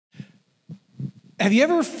Have you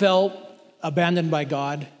ever felt abandoned by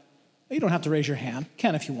God? You don't have to raise your hand. You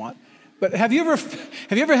can if you want. But have you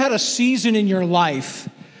ever had a season in your life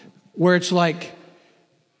where it's like,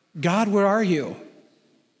 God, where are you?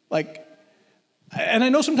 Like, and I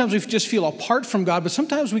know sometimes we just feel apart from God, but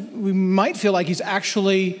sometimes we might feel like he's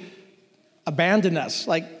actually abandoned us,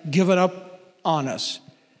 like given up on us.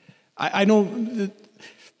 I know that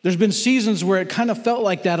there's been seasons where it kind of felt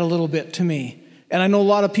like that a little bit to me. And I know a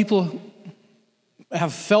lot of people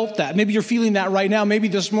have felt that. Maybe you're feeling that right now. Maybe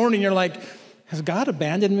this morning you're like, has God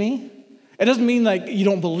abandoned me? It doesn't mean like you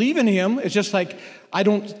don't believe in him. It's just like I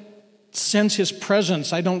don't sense his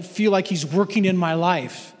presence. I don't feel like he's working in my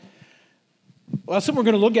life. Well, that's what we're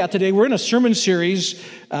going to look at today. We're in a sermon series.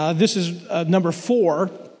 This is number 4,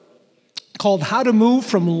 called How to Move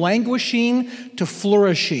from Languishing to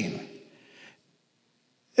Flourishing.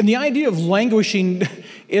 And the idea of languishing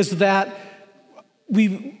is that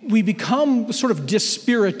we become sort of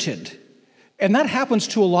dispirited. And that happens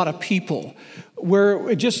to a lot of people, where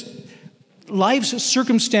it just, life's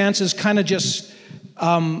circumstances kind of just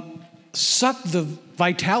suck the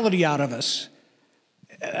vitality out of us.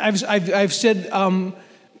 I've said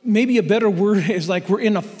maybe a better word is like we're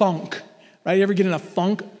in a funk, right? You ever get in a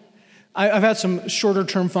funk? I've had some shorter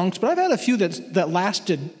term funks, but I've had a few that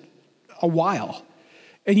lasted a while.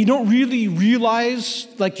 And you don't really realize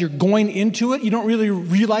like you're going into it. You don't really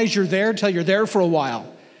realize you're there until you're there for a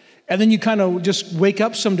while. And then you kind of just wake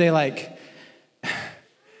up someday like,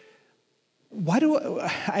 why do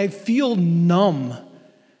I feel numb?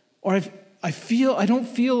 Or I don't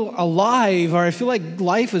feel alive, or I feel like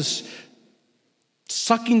life is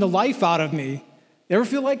sucking the life out of me. You ever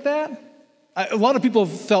feel like that? A lot of people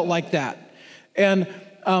have felt like that. And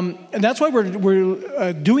that's why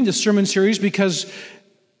we're doing this sermon series, because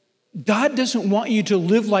God doesn't want you to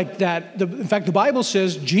live like that. In fact, the Bible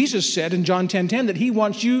says, Jesus said in John 10:10, that he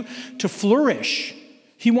wants you to flourish.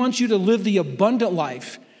 He wants you to live the abundant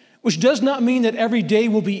life, which does not mean that every day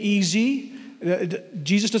will be easy.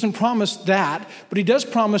 Jesus doesn't promise that, but he does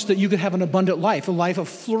promise that you could have an abundant life, a life of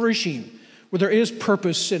flourishing, where there is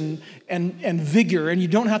purpose and vigor, and you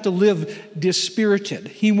don't have to live dispirited.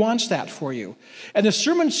 He wants that for you. And the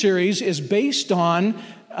sermon series is based on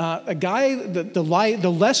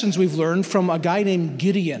the lessons we've learned from a guy named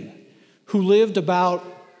Gideon, who lived about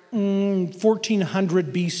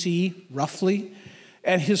 1400 BC, roughly.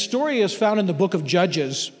 And his story is found in the book of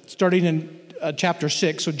Judges, starting in chapter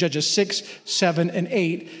 6. So Judges 6, 7, and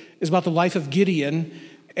 8 is about the life of Gideon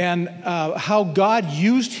and how God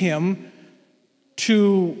used him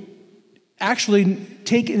to actually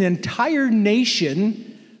take an entire nation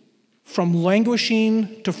from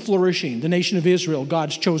languishing to flourishing, the nation of Israel,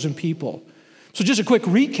 God's chosen people. So just a quick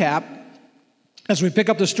recap, as we pick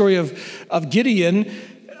up the story of Gideon,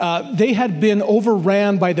 they had been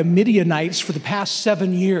overran by the Midianites for the past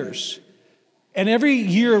 7 years. And every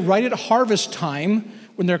year, right at harvest time,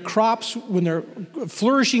 when their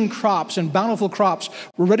flourishing crops and bountiful crops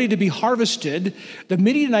were ready to be harvested, the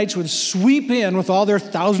Midianites would sweep in with all their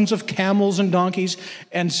thousands of camels and donkeys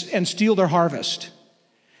and steal their harvest.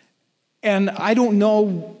 And I don't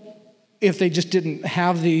know if they just didn't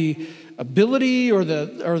have the ability or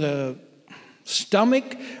the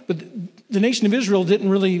stomach, but the nation of Israel didn't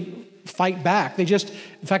really fight back. In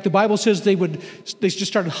fact, the Bible says they just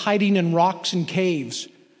started hiding in rocks and caves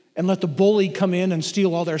and let the bully come in and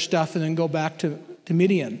steal all their stuff and then go back to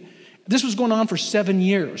Midian. This was going on for 7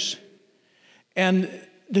 years. And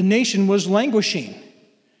the nation was languishing.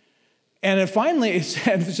 And it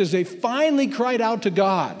says they finally cried out to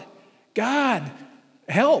God. God,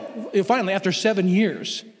 help. Finally, after 7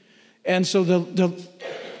 years. And so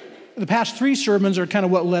the past 3 sermons are kind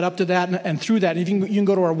of what led up to that and through that. And you can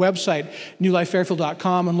go to our website,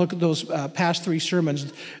 NewLifeFairfield.com, and look at those past 3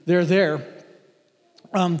 sermons. They're there.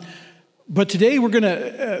 But today we're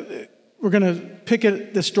gonna pick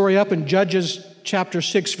the story up in Judges chapter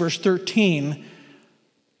 6, verse 13.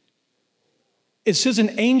 It says,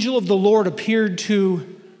 an angel of the Lord appeared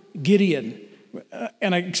to Gideon.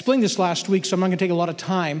 And I explained this last week, so I'm not going to take a lot of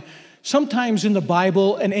time. Sometimes in the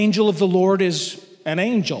Bible, an angel of the Lord is an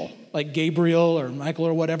angel, like Gabriel or Michael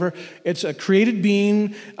or whatever. It's a created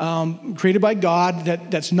being, created by God,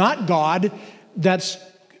 that's not God, that's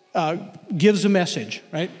gives a message,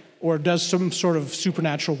 right? Or does some sort of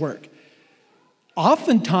supernatural work.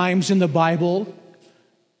 Oftentimes in the Bible,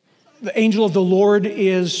 the angel of the Lord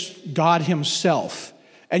is God himself.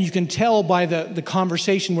 And you can tell by the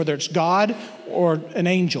conversation whether it's God or an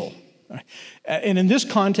angel. And in this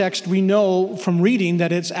context, we know from reading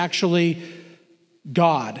that it's actually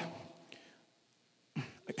God.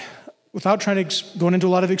 Without trying to go into a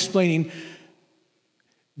lot of explaining,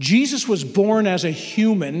 Jesus was born as a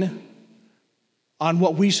human on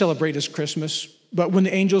what we celebrate as Christmas. But when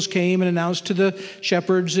the angels came and announced to the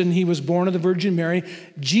shepherds and he was born of the Virgin Mary,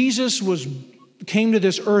 Jesus came to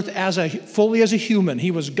this earth fully as a human.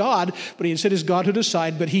 He was God, but he had set his godhood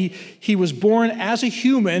aside, but he was born as a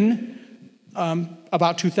human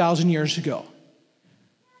about 2,000 years ago.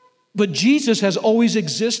 But Jesus has always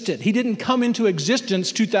existed. He didn't come into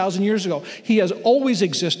existence 2,000 years ago. He has always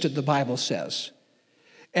existed, the Bible says.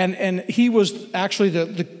 And he was actually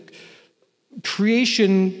the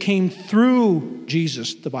creation came through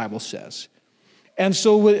Jesus, the Bible says. And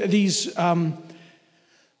so these, we call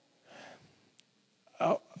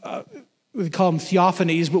them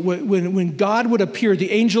theophanies, but when God would appear,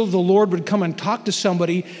 the angel of the Lord would come and talk to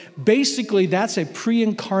somebody. Basically, that's a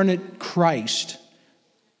pre-incarnate Christ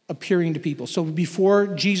appearing to people. So before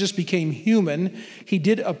Jesus became human, he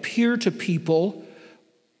did appear to people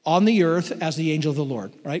on the earth as the angel of the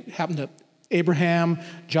Lord, right? Happened to Abraham,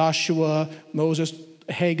 Joshua, Moses,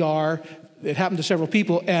 Hagar. It happened to several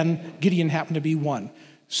people, and Gideon happened to be one.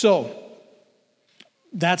 So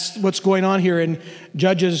that's what's going on here in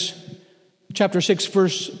Judges chapter 6,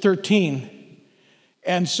 verse 13.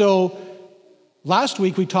 And so last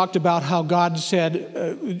week we talked about how God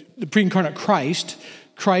said, the pre-incarnate Christ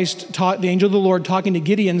taught, the angel of the Lord talking to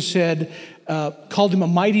Gideon said, called him a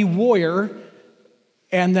mighty warrior,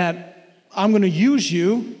 and that I'm going to use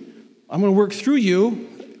you, I'm going to work through you,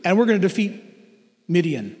 and we're going to defeat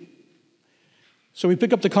Midian. So we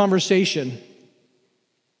pick up the conversation.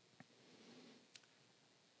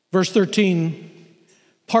 Verse 13,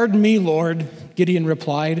 "Pardon me, Lord," Gideon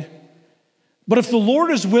replied, "but if the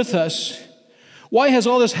Lord is with us, why has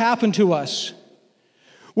all this happened to us?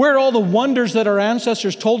 Where are all the wonders that our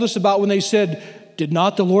ancestors told us about when they said, 'Did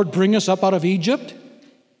not the Lord bring us up out of Egypt?'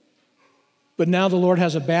 But now the Lord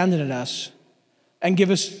has abandoned us and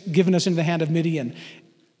given us into the hand of Midian."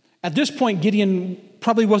 At this point, Gideon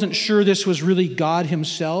probably wasn't sure this was really God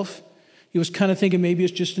himself. He was kind of thinking maybe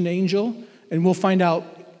it's just an angel. And we'll find out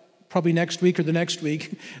probably next week or the next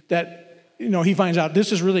week that, he finds out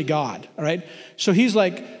this is really God, all right? So he's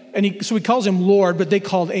like, so he calls him Lord, but they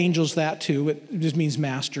called angels that too. It just means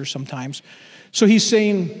master sometimes. So he's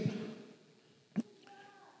saying,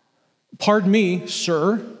 "Pardon me,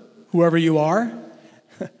 sir, whoever you are.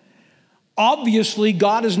 Obviously,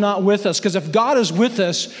 God is not with us, because if God is with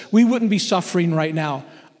us, we wouldn't be suffering right now.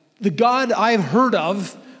 The God I've heard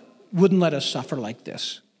of wouldn't let us suffer like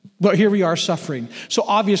this. But here we are suffering. So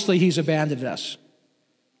obviously, he's abandoned us."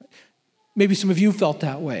 Maybe some of you felt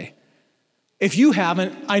that way. If you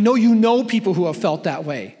haven't, I know you know people who have felt that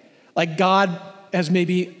way. Like God has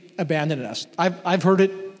maybe abandoned us. I've heard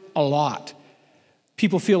it a lot.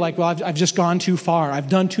 People feel like, well, I've just gone too far. I've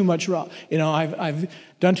done too much wrong. I've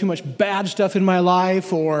done too much bad stuff in my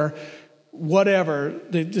life or whatever.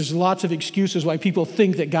 There's lots of excuses why people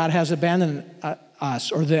think that God has abandoned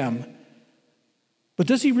us or them. But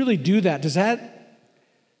does he really do that?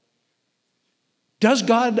 Does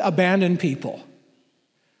God abandon people?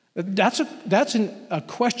 That's a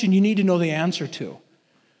question you need to know the answer to.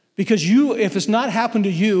 Because if it's not happened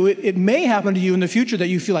to you, it may happen to you in the future that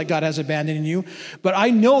you feel like God has abandoned you. But I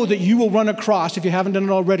know that you will run across, if you haven't done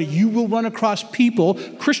it already, you will run across people,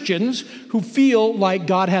 Christians, who feel like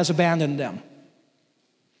God has abandoned them.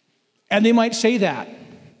 And they might say that.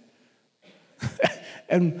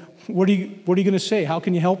 And what are you going to say? How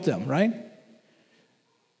can you help them, right?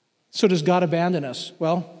 So does God abandon us?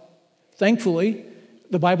 Well, thankfully,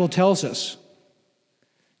 the Bible tells us.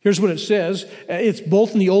 Here's what it says. It's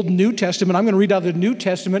both in the Old and New Testament. I'm going to read out of the New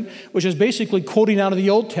Testament, which is basically quoting out of the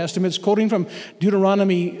Old Testament. It's quoting from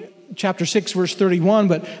Deuteronomy chapter 6, verse 31,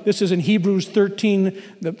 but this is in Hebrews 13,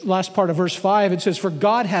 the last part of verse 5. It says, "For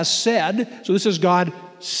God has said," so this is God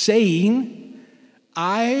saying,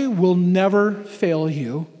 "I will never fail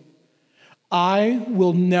you. I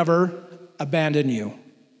will never abandon you."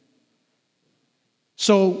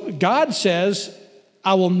 So God says,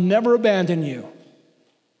 "I will never abandon you."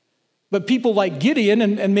 But people like Gideon,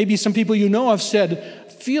 and maybe some people you know, have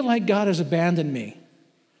said, "Feel like God has abandoned me."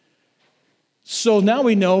 So now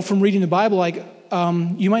we know from reading the Bible,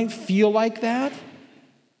 you might feel like that,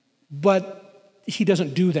 but he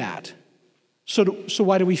doesn't do that. So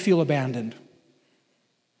why do we feel abandoned?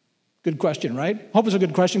 Good question, right? Hope it's a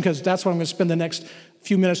good question, because that's what I'm going to spend the next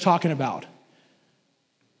few minutes talking about.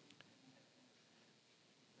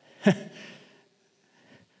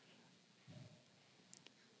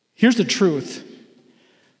 Here's the truth,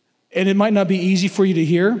 and it might not be easy for you to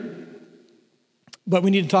hear, but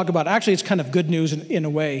we need to talk about it. Actually, it's kind of good news in a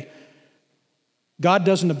way. God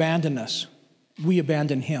doesn't abandon us. We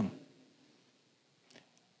abandon him.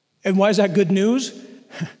 And why is that good news?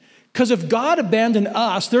 Because if God abandoned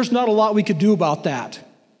us, there's not a lot we could do about that,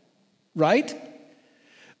 right?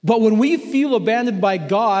 But when we feel abandoned by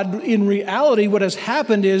God, in reality, what has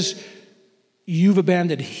happened is you've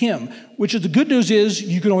abandoned him, which is the good news is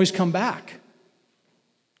you can always come back.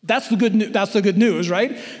 That's the good news,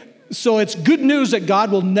 right? So it's good news that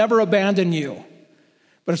God will never abandon you.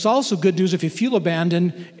 But it's also good news if you feel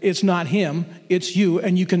abandoned, it's not him, it's you,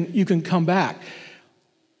 and you can come back.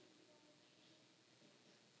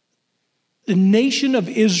 The nation of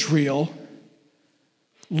Israel,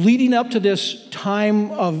 leading up to this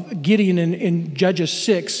time of Gideon in Judges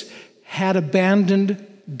 6, had abandoned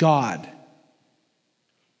God.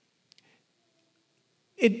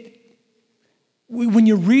 When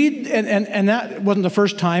you read, and that wasn't the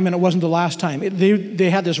first time, and it wasn't the last time. They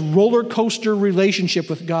had this roller coaster relationship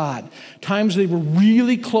with God. Times they were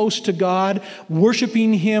really close to God,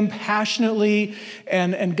 worshiping him passionately,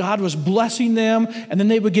 and God was blessing them. And then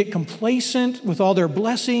they would get complacent with all their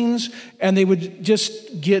blessings, and they would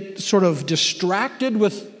just get sort of distracted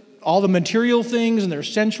with all the material things and their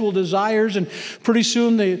sensual desires. And pretty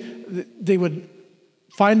soon they would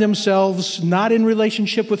find themselves not in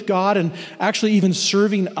relationship with God and actually even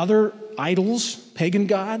serving other idols, pagan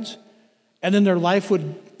gods. And then their life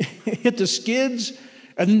would hit the skids,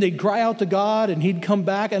 and then they'd cry out to God, and he'd come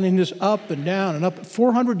back, and then just up and down and up.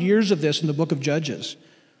 400 years of this in the book of Judges.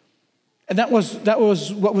 And that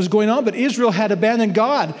was what was going on. But Israel had abandoned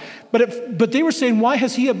God. But they were saying, why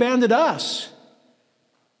has he abandoned us?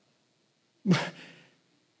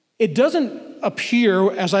 It doesn't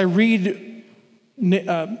appear, as I read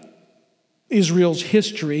Israel's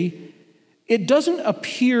history, it doesn't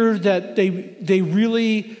appear that they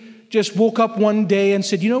really just woke up one day and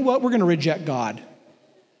said, you know what, we're going to reject God.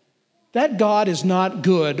 That God is not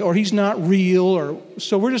good, or he's not real, or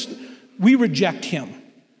so we reject him.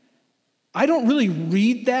 I don't really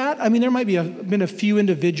read that. I mean, there might been a few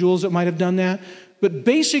individuals that might have done that, but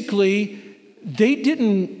basically, they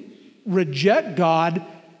didn't reject God.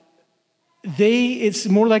 It's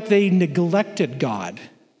more like they neglected God.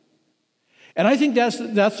 And I think that's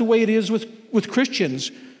the way it is with Christians.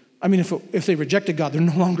 I mean, if they rejected God, they're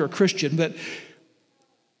no longer a Christian. But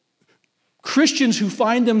Christians who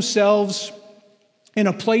find themselves in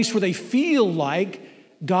a place where they feel like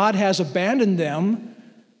God has abandoned them,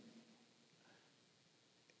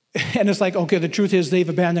 and it's like, okay, the truth is they've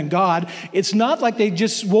abandoned God. It's not like they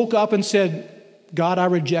just woke up and said, God, I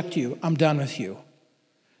reject you. I'm done with you.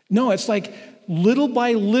 No, it's like little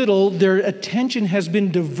by little, their attention has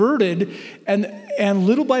been diverted, and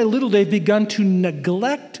little by little, they've begun to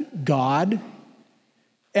neglect God.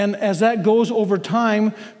 And as that goes over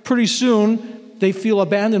time, pretty soon, they feel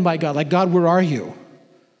abandoned by God. Like, God, where are you?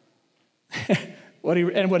 What he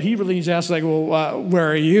really needs to ask is like, well,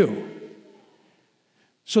 where are you?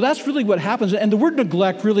 So that's really what happens. And the word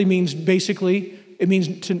neglect really means, basically, it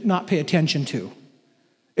means to not pay attention to.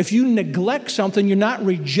 If you neglect something, you're not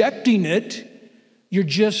rejecting it, you're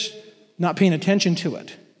just not paying attention to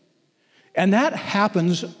it. And that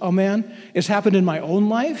happens, it's happened in my own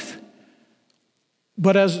life.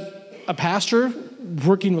 But as a pastor,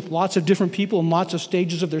 working with lots of different people in lots of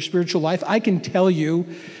stages of their spiritual life, I can tell you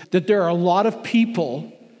that there are a lot of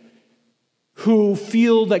people who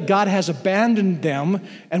feel that God has abandoned them,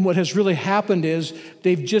 and what has really happened is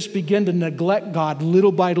they've just begun to neglect God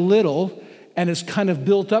little by little, and it's kind of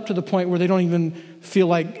built up to the point where they don't even feel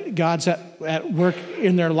like God's at work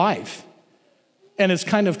in their life. And it's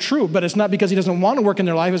kind of true, but it's not because he doesn't want to work in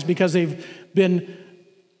their life, it's because they've been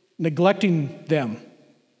neglecting them.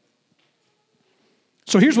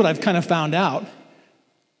 So here's what I've kind of found out,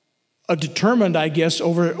 determined, I guess,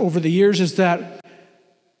 over the years, is that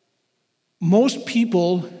most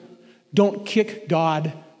people don't kick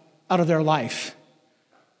God out of their life.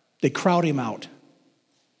 They crowd him out.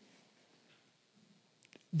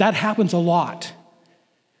 That happens a lot.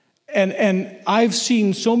 And I've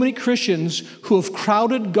seen so many Christians who have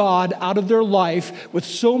crowded God out of their life with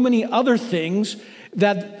so many other things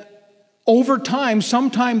that over time,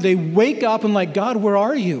 sometime they wake up and like, God, where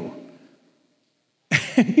are you?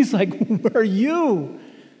 And he's like, where are you?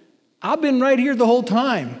 I've been right here the whole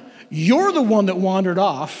time. You're the one that wandered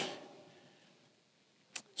off.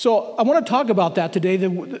 So I want to talk about that today,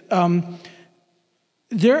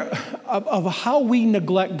 of how we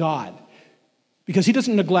neglect God. Because he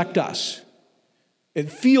doesn't neglect us. It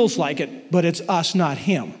feels like it, but it's us, not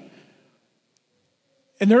him.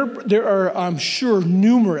 And there are, I'm sure,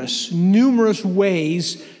 numerous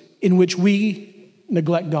ways in which we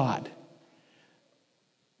neglect God.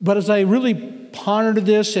 But as I really pondered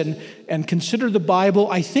this and considered the Bible,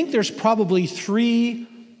 I think there's probably three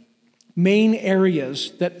main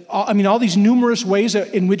areas all these numerous ways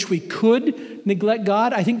in which we could neglect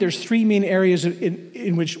God. I think there's three main areas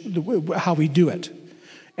in which how we do it.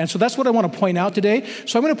 And so that's what I want to point out today.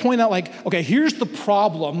 So I'm going to point out okay, here's the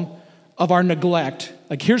problem of our neglect.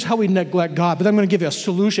 Here's how we neglect God, but I'm going to give you a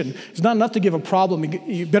solution. It's not enough to give a problem.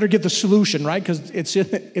 You better give the solution, right? Because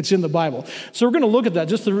it's in the Bible. So we're going to look at that,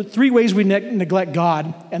 just the three ways we neglect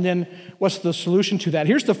God, and then what's the solution to that.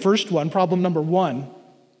 Here's the first one, problem number one.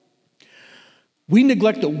 We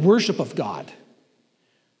neglect the worship of God.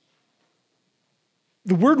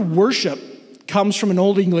 The word worship comes from an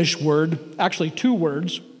Old English word, actually two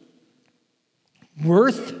words.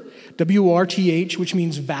 Worth, W-R-T-H, which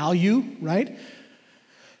means value, right?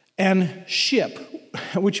 And ship,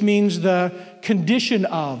 which means the condition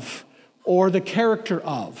of or the character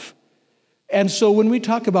of. And so when we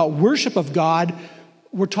talk about worship of God,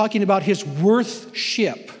 we're talking about his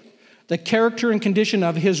worthship, the character and condition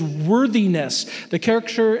of his worthiness, the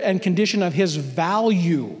character and condition of his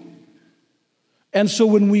value. And so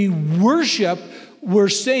when we worship, we're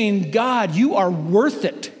saying, God, you are worth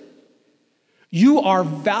it. You are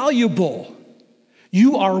valuable.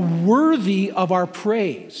 You are worthy of our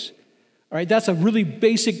praise. All right, that's a really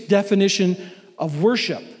basic definition of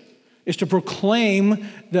worship, is to proclaim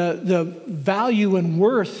the value and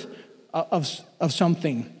worth of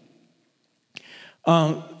something.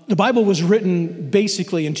 The Bible was written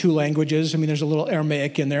basically in two languages. There's a little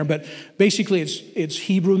Aramaic in there, but basically it's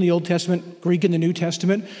Hebrew in the Old Testament, Greek in the New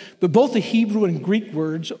Testament. But both the Hebrew and Greek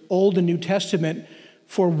words, Old and New Testament,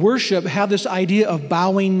 for worship have this idea of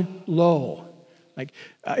bowing low.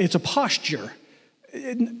 It's a posture,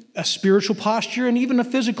 a spiritual posture and even a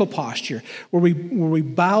physical posture where we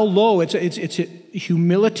bow low. It's a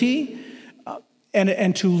humility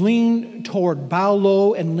and to lean toward, bow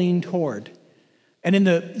low and lean toward. And in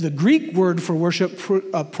the Greek word for worship,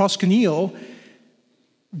 proskuneo,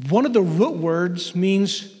 one of the root words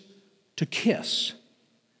means to kiss.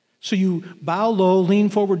 So you bow low, lean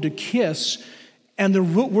forward to kiss, and the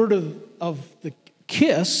root word of the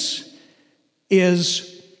kiss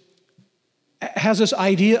has this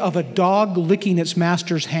idea of a dog licking its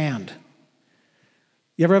master's hand.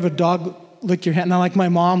 You ever have a dog lick your hand? Not like my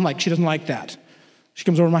mom, she doesn't like that. She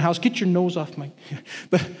comes over to my house, get your nose off my...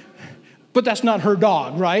 But that's not her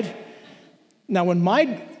dog, right? Now, when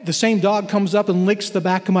the same dog comes up and licks the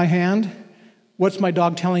back of my hand, what's my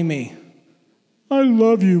dog telling me? I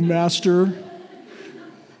love you, master.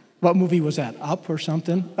 What movie was that? Up or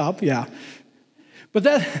something? Up, yeah. But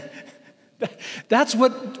that's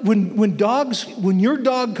what, when your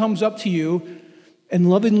dog comes up to you and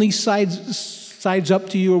lovingly sides up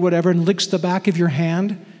to you or whatever and licks the back of your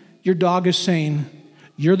hand, your dog is saying,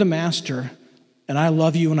 you're the master, and I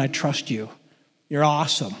love you and I trust you. You're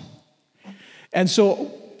awesome. And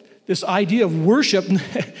so this idea of worship,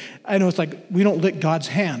 I know it's we don't lick God's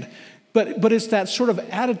hand, but it's that sort of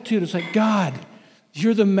attitude. It's God,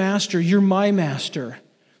 you're the master, you're my master,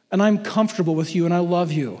 and I'm comfortable with you and I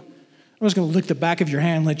love you. I'm just going to lick the back of your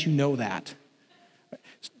hand and let you know that.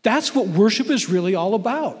 That's what worship is really all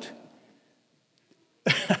about.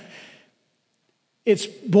 It's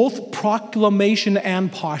both proclamation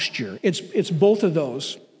and posture. It's both of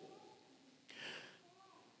those.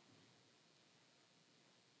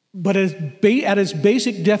 But at its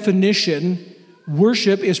basic definition,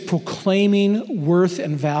 worship is proclaiming worth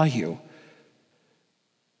and value.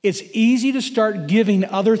 It's easy to start giving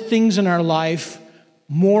other things in our life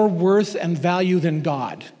more worth and value than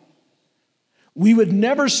God. We would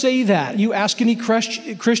never say that. You ask any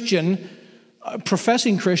Christian,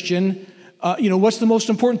 professing Christian, what's the most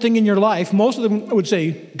important thing in your life? Most of them would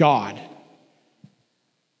say, God.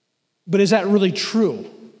 But is that really true?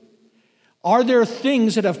 Are there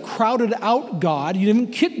things that have crowded out God? You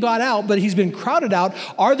didn't kick God out, but he's been crowded out.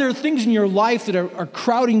 Are there things in your life that are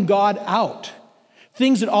crowding God out?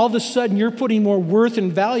 Things that all of a sudden you're putting more worth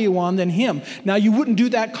and value on than him. Now, you wouldn't do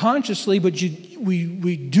that consciously, but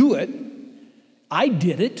we do it. I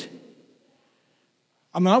did it.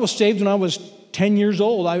 I was saved when I was 10 years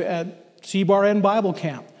old. At C-Bar-N Bible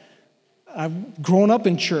Camp. I've grown up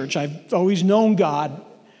in church. I've always known God.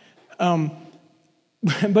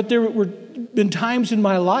 But there were been times in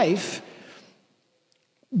my life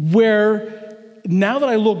where, now that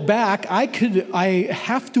I look back, I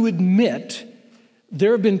have to admit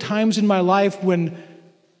there have been times in my life when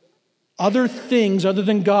other things other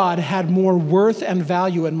than God had more worth and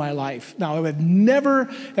value in my life. Now, I would never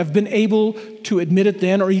have been able to admit it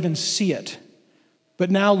then or even see it. But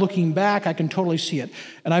now looking back, I can totally see it.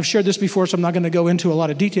 And I've shared this before, so I'm not going to go into a lot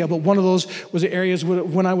of detail, but one of those was the areas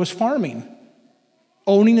when I was farming.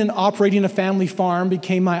 Owning and operating a family farm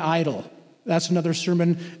became my idol. That's another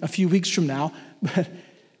sermon a few weeks from now.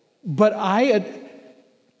 But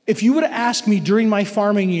if you would have asked me during my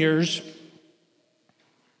farming years,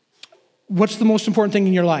 what's the most important thing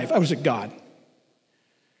in your life? I was at God.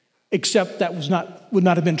 Except that would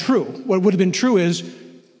not have been true. What would have been true is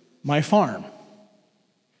my farm.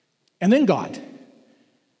 And then God.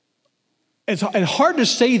 It's hard to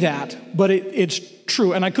say that, but it's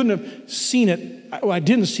true. And I couldn't have seen it. I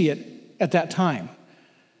didn't see it at that time.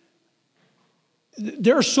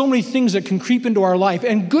 There are so many things that can creep into our life,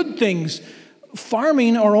 and good things.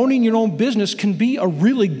 Farming or owning your own business can be a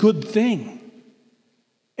really good thing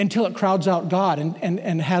until it crowds out God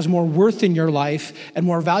and has more worth in your life and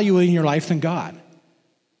more value in your life than God.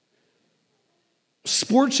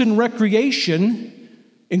 Sports and recreation,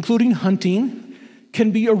 including hunting,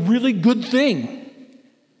 can be a really good thing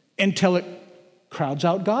until it crowds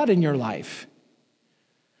out God in your life.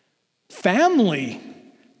 Family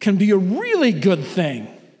can be a really good thing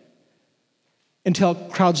until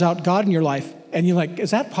it crowds out God in your life. And you're like,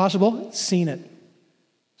 is that possible? Seen it.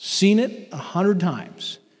 Seen it 100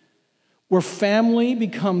 times. Where family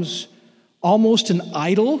becomes almost an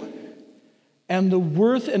idol, and the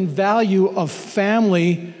worth and value of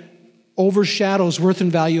family overshadows worth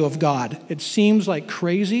and value of God. It seems like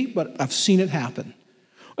crazy, but I've seen it happen.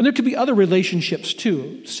 And there could be other relationships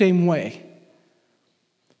too, same way.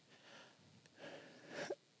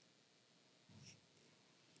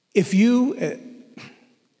 If you,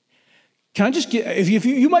 can I just get, if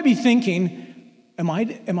you might be thinking, am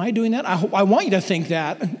I doing that? I want you to think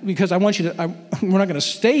that, because I want you to, we're not going to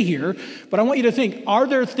stay here, but I want you to think, are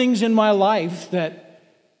there things in my life that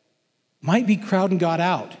might be crowding God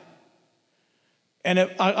out?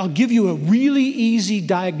 And I'll give you a really easy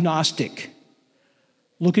diagnostic.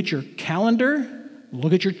 Look at your calendar,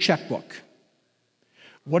 look at your checkbook.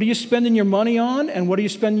 What are you spending your money on, and what are you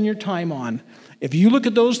spending your time on? If you look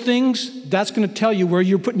at those things, that's going to tell you where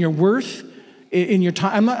you're putting your worth in your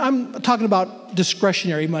time. I'm talking about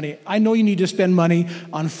discretionary money. I know you need to spend money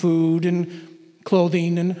on food and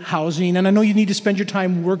clothing and housing, and I know you need to spend your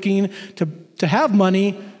time working to have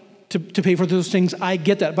money to pay for those things. I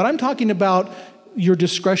get that. But I'm talking about your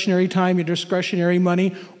discretionary time, your discretionary money.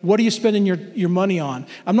 What are you spending your money on?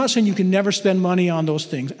 I'm not saying you can never spend money on those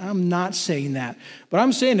things. I'm not saying that. But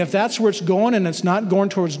I'm saying if that's where it's going and it's not going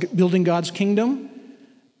towards building God's kingdom,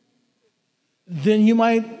 then you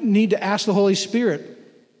might need to ask the Holy Spirit,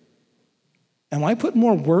 am I putting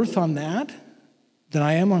more worth on that than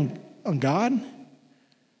I am on God?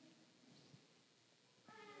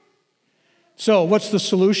 So what's the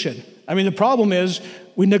solution? I mean, the problem is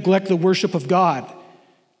we neglect the worship of God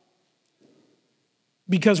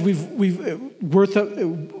because we've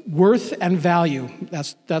worth and value.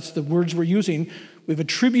 That's the words we're using. We've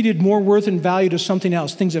attributed more worth and value to something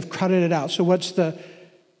else. Things have crowded it out. So what's the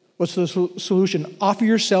solution? Offer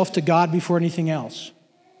yourself to God before anything else.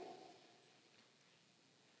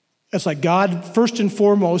 It's like, God, first and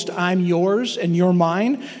foremost, I'm yours and you're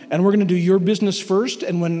mine, and we're going to do your business first,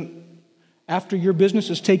 and after your business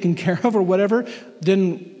is taken care of or whatever,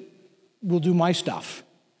 then we'll do my stuff.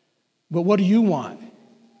 But what do you want?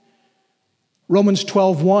 Romans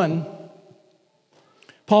 12:1,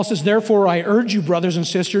 Paul says, therefore I urge you, brothers and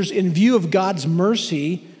sisters, in view of God's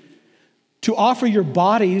mercy, to offer your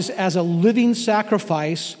bodies as a living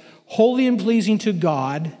sacrifice, holy and pleasing to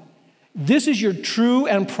God. This is your true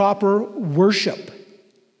and proper worship.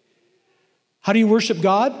 How do you worship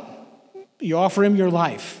God? You offer him your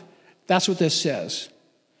life. That's what this says.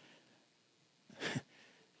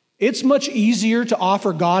 It's much easier to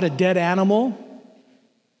offer God a dead animal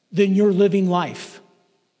than your living life.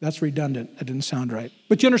 That's redundant. That didn't sound right.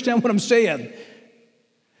 But you understand what I'm saying.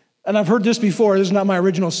 And I've heard this before. This is not my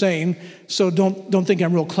original saying, so don't think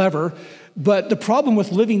I'm real clever. But the problem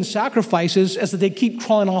with living sacrifices is that they keep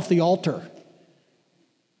crawling off the altar.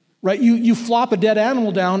 Right? You flop a dead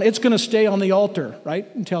animal down, it's going to stay on the altar,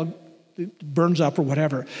 right? Until it burns up or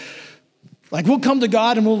whatever. Like, we'll come to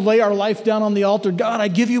God and we'll lay our life down on the altar. God, I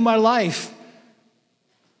give you my life.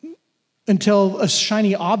 Until a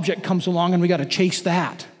shiny object comes along and we got to chase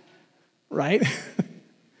that, right?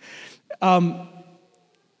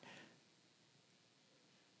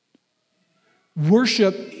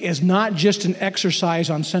 Worship is not just an exercise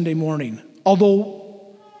on Sunday morning,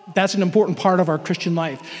 although that's an important part of our Christian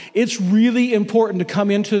life. It's really important to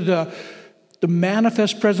come into the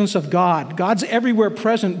manifest presence of God. God's everywhere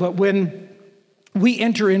present, but when we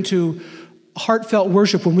enter into heartfelt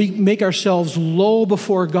worship, when we make ourselves low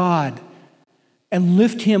before God and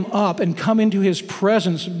lift him up and come into his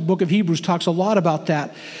presence, the book of Hebrews talks a lot about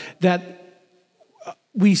that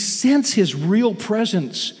we sense his real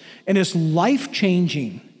presence and it's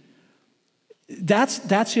life-changing.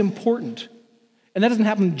 That's important. And that doesn't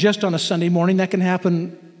happen just on a Sunday morning. That can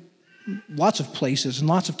happen lots of places and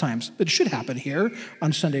lots of times. But it should happen here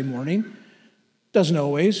on Sunday morning. Doesn't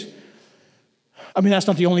always. I mean, that's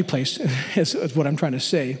not the only place, is what I'm trying to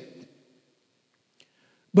say.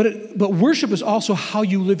 But worship is also how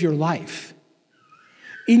you live your life.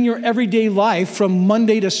 In your everyday life, from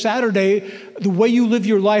Monday to Saturday, the way you live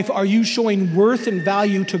your life, are you showing worth and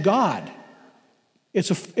value to God?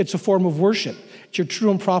 It's a form of worship. It's your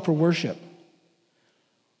true and proper worship.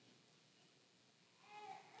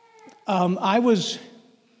 I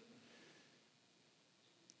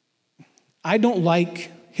don't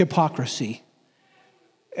like hypocrisy.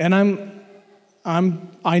 And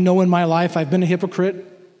I know in my life I've been a hypocrite.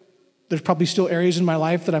 There's probably still areas in my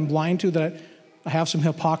life that I'm blind to, that I have some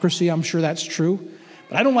hypocrisy. I'm sure that's true.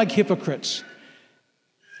 But I don't like hypocrites.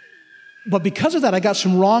 But because of that, I got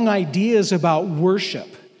some wrong ideas about worship.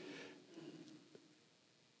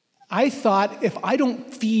 I thought if I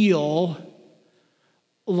don't feel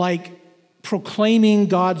like proclaiming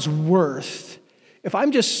God's worth, if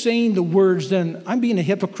I'm just saying the words, then I'm being a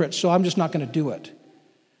hypocrite, so I'm just not going to do it.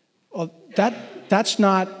 Well, that's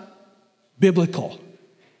not biblical.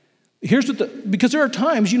 Because there are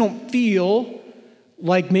times you don't feel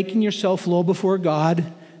like making yourself low before God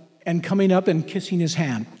and coming up and kissing his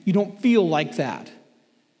hand. You don't feel like that.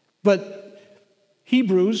 But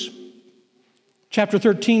Hebrews chapter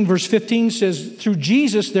 13, verse 15 says, through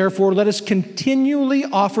Jesus, therefore, let us continually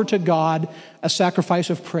offer to God a sacrifice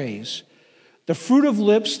of praise, the fruit of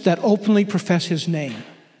lips that openly profess his name.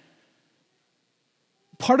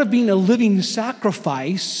 Part of being a living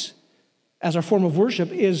sacrifice as our form of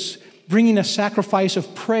worship is bringing a sacrifice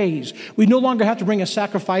of praise. We no longer have to bring a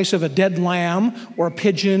sacrifice of a dead lamb or a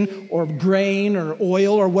pigeon or grain or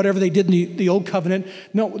oil or whatever they did in the old covenant.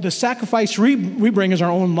 No, the sacrifice we bring is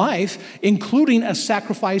our own life, including a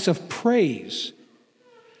sacrifice of praise.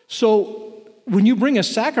 So when you bring a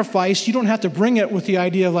sacrifice, you don't have to bring it with the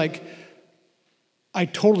idea of like, I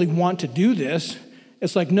totally want to do this.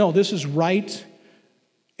 It's like, no, this is right,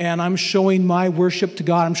 and I'm showing my worship to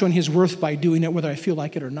God. I'm showing his worth by doing it, whether I feel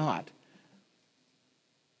like it or not.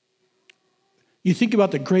 You think about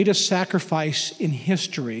the greatest sacrifice in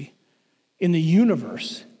history, in the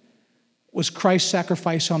universe, was Christ's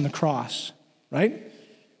sacrifice on the cross, right?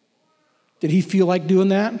 Did he feel like doing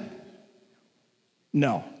that?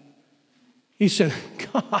 No. He said,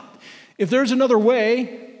 God, if there's another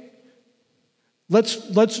way, let's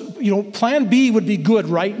plan B would be good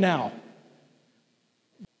right now.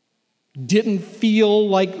 Didn't feel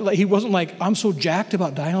like he wasn't like, I'm so jacked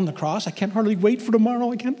about dying on the cross, I can't hardly wait for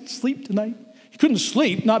tomorrow, I can't sleep tonight. He couldn't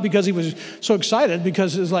sleep, not because he was so excited,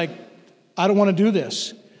 because it's like, I don't want to do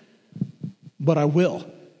this, but I will.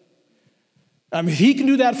 I mean, if he can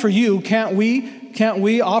do that for you, can't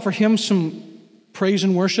we offer him some praise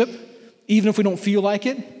and worship, even if we don't feel like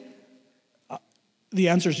it? The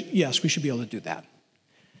answer is yes, we should be able to do that.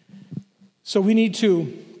 So we need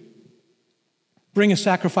to bring a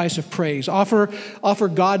sacrifice of praise. Offer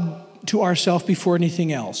God to ourselves before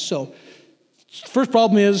anything else. So first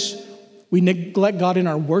problem is we neglect God in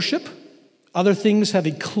our worship. Other things have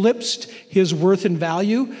eclipsed his worth and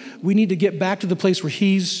value. We need to get back to the place where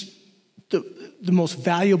he's the most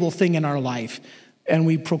valuable thing in our life, and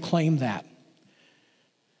we proclaim that.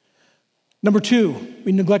 Number two,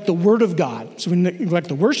 we neglect the word of God. So we neglect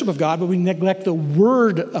the worship of God, but we neglect the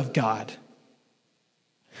word of God.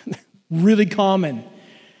 Really common.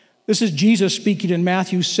 This is Jesus speaking in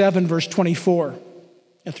Matthew 7, verse 24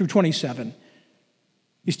 through 27.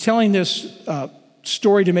 He's telling this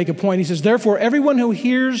story to make a point. He says, therefore, everyone who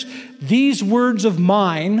hears these words of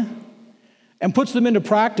mine and puts them into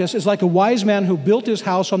practice is like a wise man who built his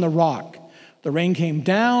house on the rock. The rain came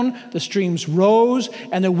down, the streams rose,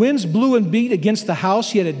 and the winds blew and beat against the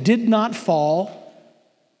house, yet it did not fall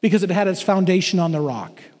because it had its foundation on the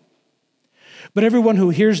rock. But everyone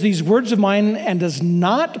who hears these words of mine and does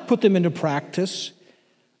not put them into practice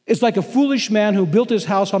is like a foolish man who built his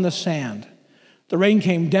house on the sand. The rain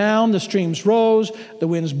came down, the streams rose, the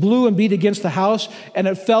winds blew and beat against the house, and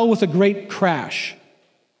it fell with a great crash.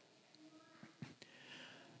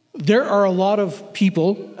 There are a lot of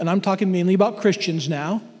people, and I'm talking mainly about Christians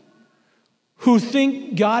now, who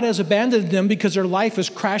think God has abandoned them because their life is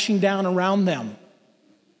crashing down around them.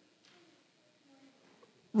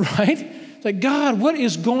 Right? It's like, God, what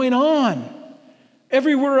is going on?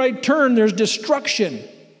 Everywhere I turn, there's destruction.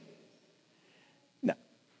 Now,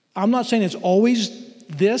 I'm not saying it's always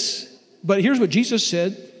this, but here's what Jesus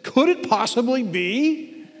said. Could it possibly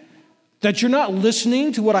be That you're not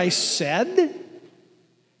listening to what I said?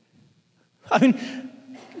 I mean,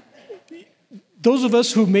 those of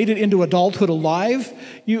us who made it into adulthood alive,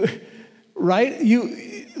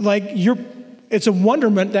 it's a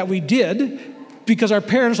wonderment that we did because our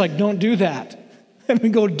parents like, don't do that. And we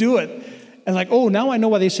go do it. And like, oh, now I know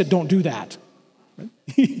why they said don't do that.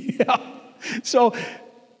 Yeah. So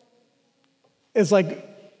it's like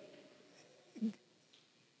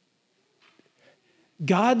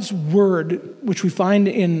God's word, which we find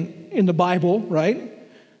in the Bible, right,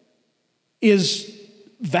 is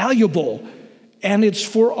valuable and it's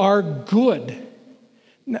for our good.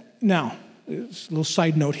 Now, it's a little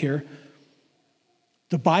side note here.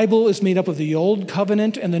 The Bible is made up of the Old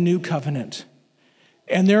Covenant and the New Covenant.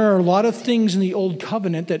 And there are a lot of things in the Old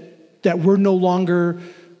Covenant that we're no longer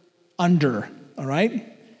under, all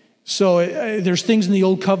right? So there's things in the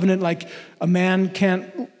Old Covenant like a man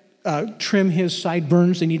can't trim his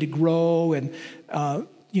sideburns, they need to grow, and a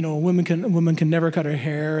woman can never cut her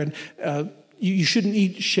hair, and you shouldn't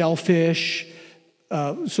eat shellfish,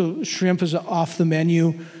 so shrimp is off the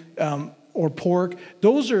menu, or pork.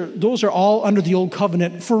 Those are all under the Old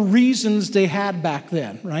Covenant for reasons they had back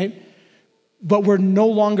then, right? But we're no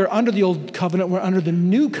longer under the Old Covenant, we're under the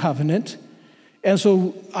New Covenant. And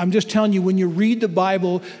so I'm just telling you, when you read the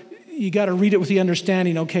Bible, you got to read it with the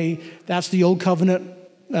understanding, okay, that's the Old Covenant,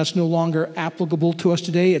 that's no longer applicable to us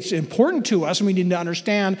today. It's important to us, and we need to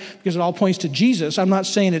understand because it all points to Jesus. I'm not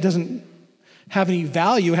saying it doesn't have any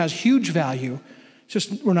value, it has huge value. It's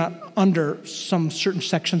just we're not under some certain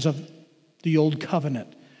sections of the Old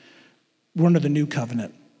Covenant. We're under the New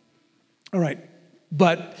Covenant. All right,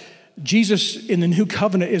 but Jesus in the New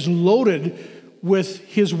Covenant is loaded with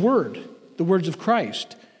his word, the words of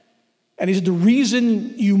Christ. And he said, the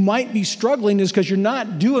reason you might be struggling is because you're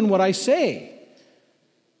not doing what I say.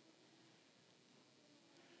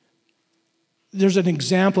 There's an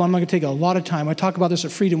example, I'm not going to take a lot of time. I talk about this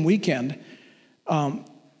at Freedom Weekend. And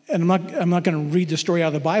I'm not going to read the story out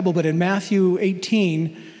of the Bible, but in Matthew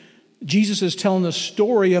 18, Jesus is telling the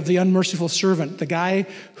story of the unmerciful servant, the guy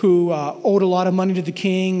who owed a lot of money to the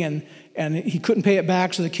king, and he couldn't pay it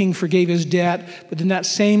back, so the king forgave his debt. But then that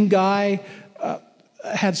same guy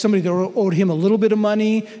had somebody that owed him a little bit of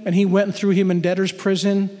money, and he went and threw him in debtor's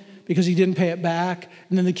prison because he didn't pay it back.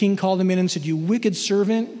 And then the king called him in and said, "You wicked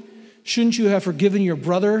servant, shouldn't you have forgiven your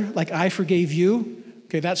brother like I forgave you?"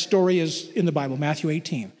 Okay, that story is in the Bible, Matthew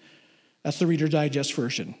 18. That's the Reader's Digest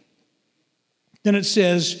version. Then it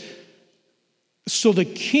says, so the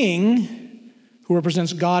king, who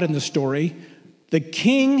represents God in the story, the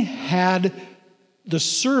king had the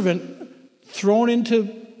servant turned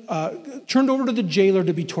over to the jailer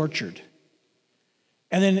to be tortured.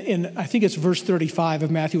 And then in, I think it's verse 35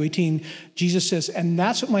 of Matthew 18, Jesus says, and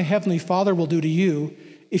that's what my heavenly Father will do to you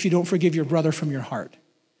if you don't forgive your brother from your heart.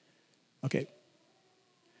 Okay,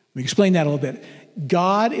 let me explain that a little bit.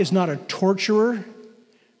 God is not a torturer.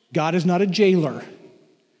 God is not a jailer.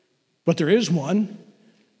 But there is one.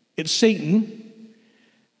 It's Satan.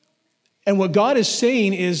 And what God is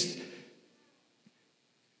saying is,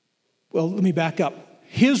 well, let me back up.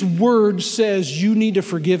 His word says you need to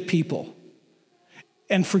forgive people.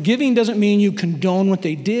 And forgiving doesn't mean you condone what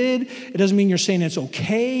they did. It doesn't mean you're saying it's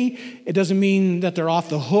okay. It doesn't mean that they're off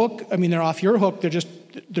the hook. I mean, they're off your hook.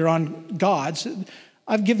 They're on God's.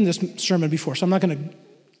 I've given this sermon before, so I'm not going to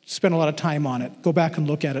spend a lot of time on it. Go back and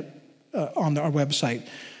look at it on our website.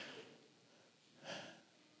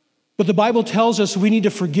 But the Bible tells us we need to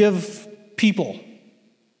forgive people.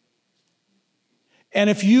 And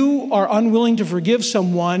if you are unwilling to forgive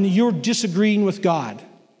someone, you're disagreeing with God.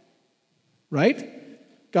 Right?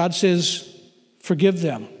 God says, forgive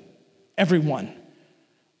them, everyone.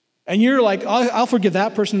 And you're like, I'll forgive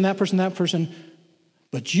that person, that person, that person,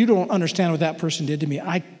 but you don't understand what that person did to me.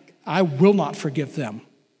 I will not forgive them.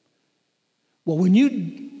 Well, when you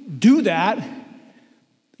do that,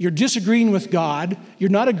 you're disagreeing with God, you're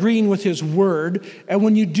not agreeing with his word, and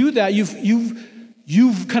when you do that,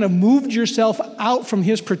 you've kind of moved yourself out from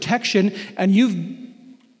his protection, and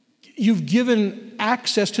you've given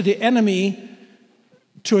access to the enemy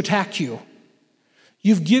to attack you.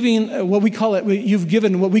 You've given what we call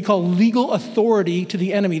legal authority to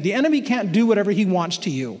the enemy. The enemy can't do whatever he wants to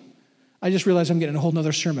you. I just realized I'm getting a whole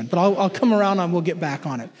nother sermon, but I'll come around and we'll get back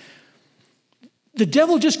on it. The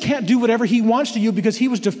devil just can't do whatever he wants to you because he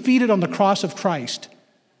was defeated on the cross of Christ.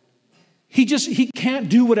 He can't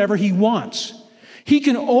do whatever he wants. He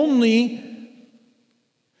can only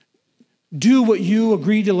do what you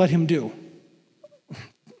agree to let him do.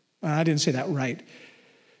 I didn't say that right.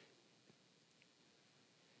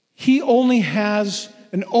 He only has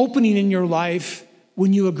an opening in your life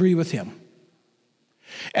when you agree with him.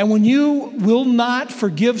 And when you will not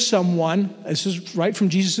forgive someone, this is right from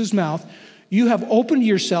Jesus' mouth, you have opened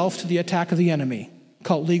yourself to the attack of the enemy,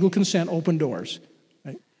 called legal consent, open doors.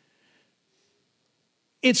 Right?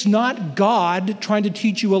 It's not God trying to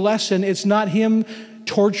teach you a lesson. It's not him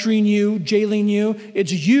torturing you, jailing you.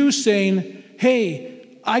 It's you saying,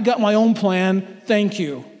 hey, I got my own plan. Thank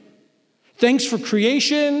you. Thanks for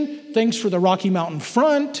creation. Thanks for the Rocky Mountain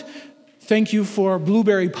front. Thank you for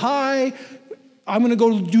blueberry pie. I'm going to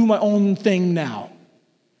go do my own thing now.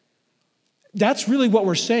 That's really what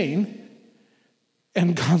we're saying.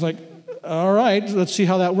 And God's like, all right, let's see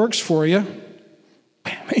how that works for you.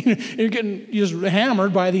 You're getting just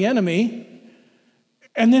hammered by the enemy.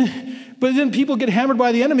 But then people get hammered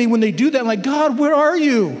by the enemy when they do that. Like, God, where are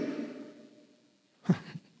you?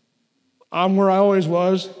 I'm where I always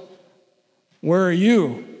was. Where are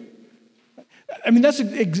you? I mean, that's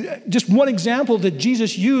just one example that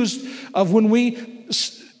Jesus used of when we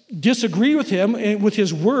disagree with him and with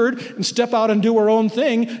his word and step out and do our own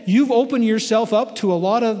thing. You've opened yourself up to a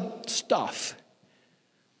lot of stuff.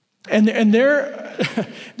 And there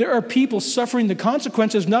are people suffering the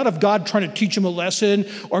consequences, not of God trying to teach them a lesson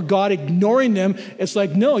or God ignoring them. It's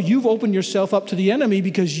like, no, you've opened yourself up to the enemy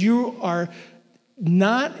because you're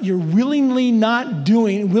willingly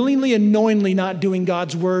and knowingly not doing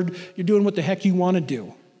God's word. You're doing what the heck you want to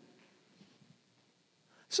do.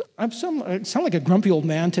 So I sound like a grumpy old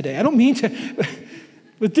man today. I don't mean to,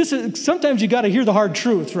 but sometimes you got to hear the hard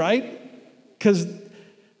truth, right? Because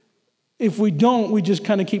if we don't, we just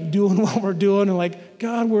kind of keep doing what we're doing and like,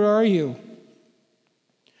 God, where are you?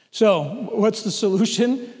 So what's the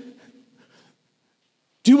solution?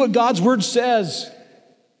 Do what God's word says.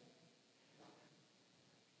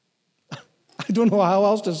 I don't know how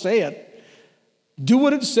else to say it. Do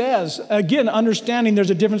what it says. Again, understanding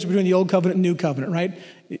there's a difference between the old covenant and new covenant, right?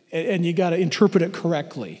 And you got to interpret it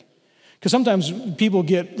correctly. Because sometimes people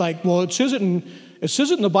get like, well, it says it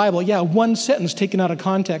in the Bible. Yeah, one sentence taken out of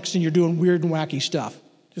context and you're doing weird and wacky stuff.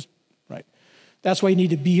 Just right. That's why you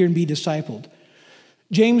need to be here and be discipled.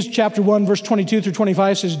 James chapter 1, verse 22 through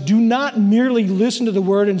 25 says, do not merely listen to the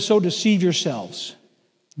word and so deceive yourselves.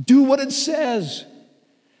 Do what it says.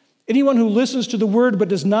 Anyone who listens to the word but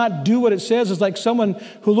does not do what it says is like someone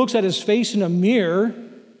who looks at his face in a mirror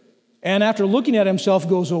and after looking at himself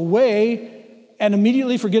goes away and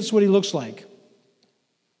immediately forgets what he looks like.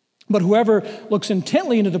 But whoever looks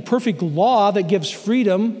intently into the perfect law that gives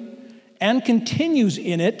freedom and continues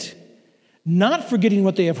in it, not forgetting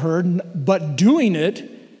what they have heard, but doing it,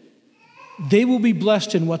 they will be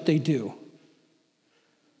blessed in what they do.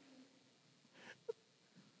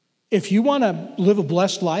 If you want to live a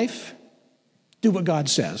blessed life, do what God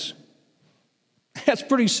says. That's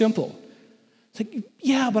pretty simple. It's like,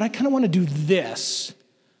 yeah, but I kind of want to do this.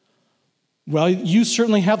 Well, you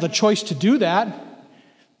certainly have the choice to do that.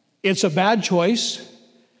 It's a bad choice.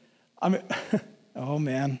 I mean, oh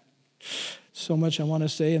man, so much I want to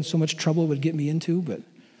say and so much trouble it would get me into, but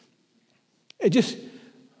it just,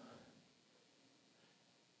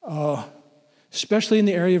 especially in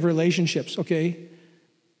the area of relationships, okay?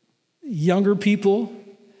 Younger people,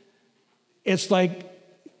 it's like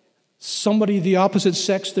somebody the opposite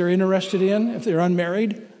sex they're interested in if they're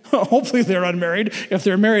unmarried. Hopefully they're unmarried. If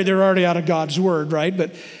they're married, they're already out of God's word, right?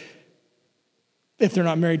 But if they're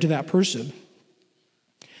not married to that person.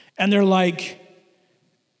 And they're like,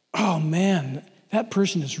 oh man, that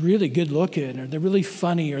person is really good looking, or they're really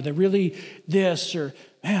funny, or they're really this, or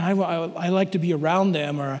man, I like to be around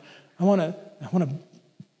them, or I want to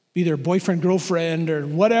be their boyfriend, girlfriend, or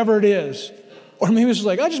whatever it is. Or maybe it's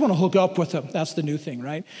like, I just want to hook up with them. That's the new thing,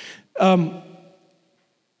 right? And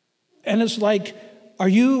it's like, are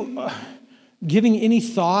you giving any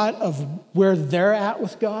thought of where they're at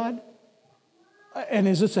with God? And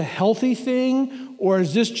is this a healthy thing? Or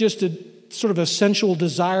is this just a sort of a sensual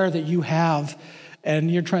desire that you have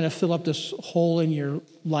and you're trying to fill up this hole in your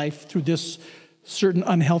life through this certain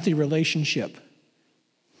unhealthy relationship?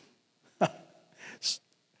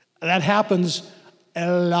 That happens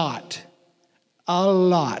a lot.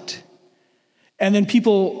 And then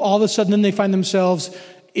people, all of a sudden, then they find themselves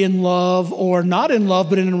in love or not in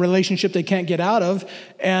love, but in a relationship they can't get out of,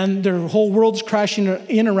 and their whole world's crashing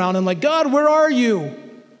in around them like, God, where are you?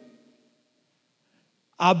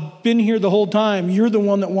 I've been here the whole time. You're the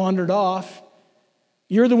one that wandered off.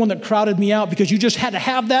 You're the one that crowded me out because you just had to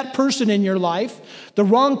have that person in your life. The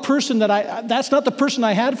wrong person that's not the person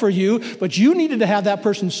I had for you, but you needed to have that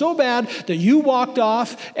person so bad that you walked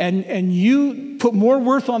off and you put more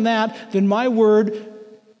worth on that than my word.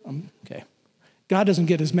 Okay. God doesn't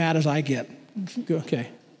get as mad as I get. Okay.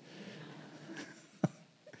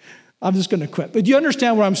 I'm just going to quit. But do you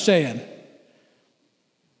understand what I'm saying?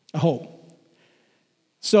 I hope.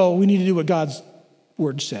 So we need to do what God's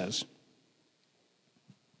word says.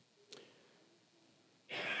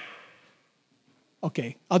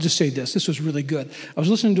 Okay, I'll just say this. This was really good. I was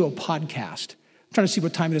listening to a podcast. I'm trying to see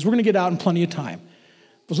what time it is. We're going to get out in plenty of time.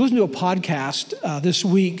 I was listening to a podcast this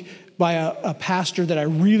week by a pastor that I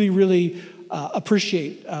really, really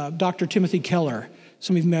appreciate, Dr. Timothy Keller.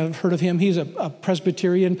 Some of you may have heard of him. He's a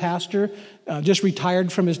Presbyterian pastor, just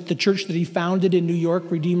retired from the church that he founded in New York,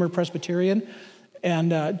 Redeemer Presbyterian,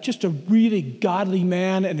 and just a really godly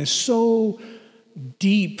man, and is so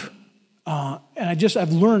deep. And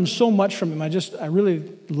I've learned so much from him. I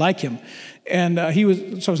really like him. And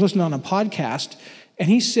so I was listening on a podcast, and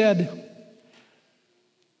he said,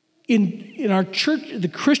 in our church, the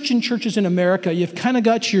Christian churches in America, you've kind of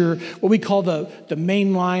got what we call the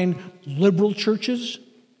mainline liberal churches.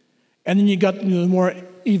 And then you got the more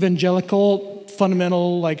evangelical,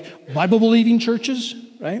 fundamental, like Bible-believing churches,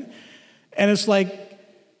 right? And it's like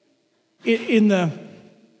in the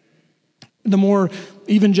more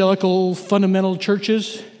evangelical, fundamental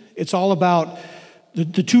churches, it's all about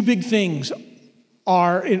the two big things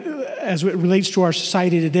are, as it relates to our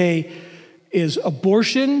society today, is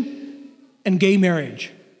abortion and gay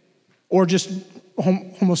marriage, or just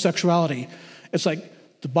homosexuality. It's like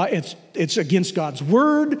it's against God's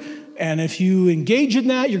word, and if you engage in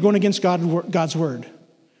that, you're going against God's word,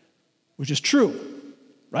 which is true,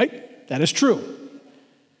 right? That is true.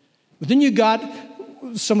 But then you got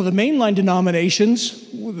some of the mainline denominations,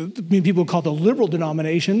 people call the liberal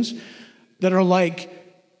denominations, that are like,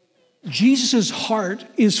 Jesus' heart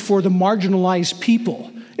is for the marginalized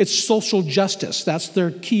people. It's social justice. That's their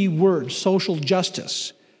key word, social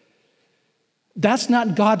justice. That's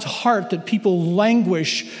not God's heart, that people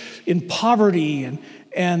languish in poverty,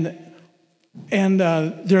 and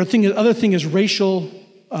other thing is racial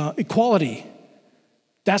equality.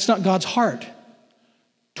 That's not God's heart.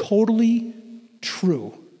 Totally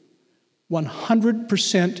true.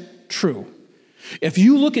 100% true. If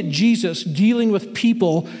you look at Jesus dealing with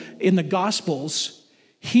people in the Gospels,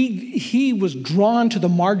 he was drawn to the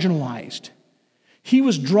marginalized. He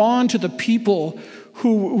was drawn to the people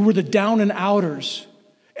who were the down and outers.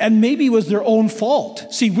 And maybe it was their own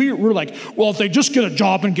fault. See, we're like, well, if they just get a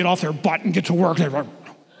job and get off their butt and get to work,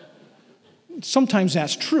 sometimes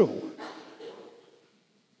that's true.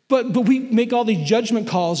 But we make all these judgment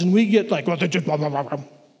calls, and we get like, well, they just blah, blah, blah, blah.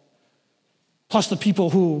 Plus the people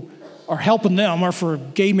who are helping them are for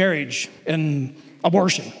gay marriage and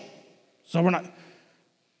abortion. So we're not.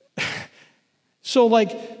 So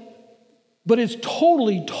but it's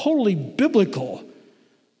totally, totally biblical,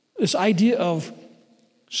 this idea of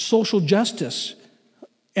social justice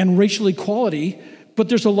and racial equality, but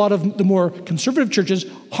there's a lot of the more conservative churches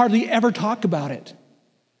hardly ever talk about it.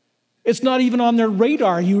 It's not even on their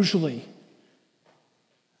radar usually.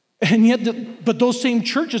 And yet, but those same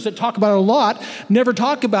churches that talk about it a lot never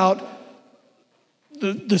talk about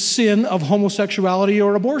the sin of homosexuality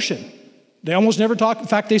or abortion. They almost never talk. In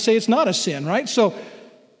fact, they say it's not a sin, right? So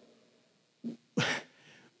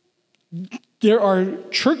there are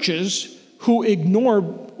churches who ignore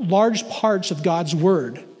large parts of God's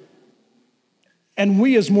word. And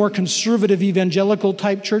we, as more conservative evangelical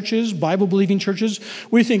type churches, Bible-believing churches,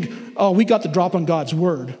 we think, oh, we got the drop on God's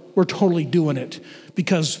word. We're totally doing it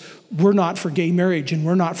because we're not for gay marriage and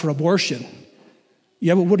we're not for abortion.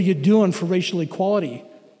 Yeah, but what are you doing for racial equality,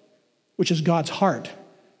 which is God's heart?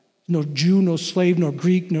 No Jew, no slave, no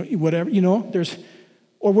Greek, no whatever,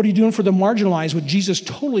 or what are you doing for the marginalized, what Jesus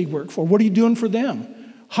totally worked for? What are you doing for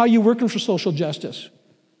them? How are you working for social justice?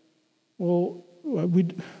 Well,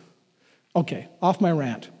 okay, off my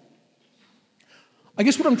rant. I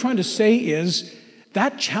guess what I'm trying to say is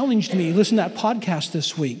that challenged me. Listen to that podcast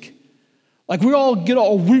this week. Like we're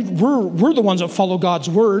the ones that follow God's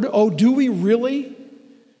word. Oh, do we really?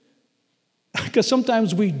 Because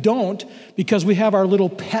sometimes we don't, because we have our little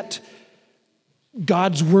pet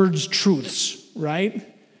God's word's truths, right?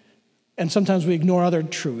 And sometimes we ignore other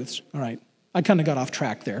truths. All right, I kind of got off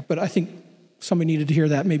track there, but I think somebody needed to hear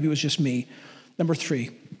that. Maybe it was just me. Number 3.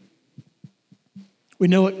 We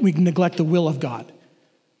know it, we neglect the will of God.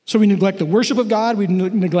 So we neglect the worship of God, we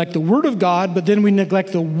neglect the word of God, but then we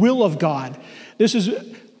neglect the will of God. This is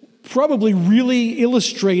probably really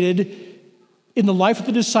illustrated in the life of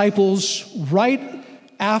the disciples right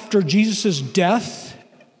after Jesus' death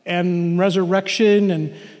and resurrection,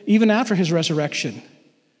 and even after his resurrection.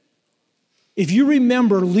 If you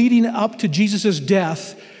remember, leading up to Jesus'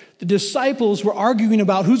 death, the disciples were arguing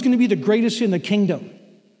about who's going to be the greatest in the kingdom.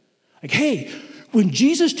 Like, hey, when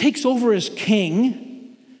Jesus takes over as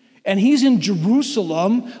king, And he's in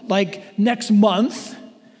Jerusalem like next month,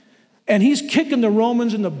 and he's kicking the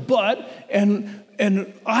Romans in the butt, and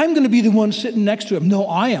I'm going to be the one sitting next to him. No,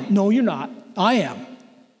 I am. No, you're not. I am.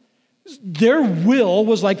 Their will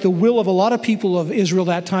was like the will of a lot of people of Israel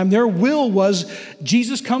that time. Their will was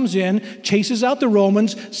Jesus comes in, chases out the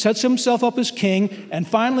Romans, sets himself up as king, and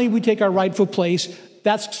finally we take our rightful place.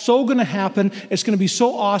 That's so going to happen. It's going to be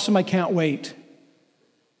so awesome. I can't wait.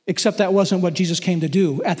 Except that wasn't what Jesus came to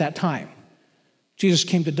do at that time. Jesus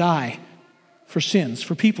came to die for sins,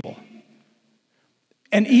 for people.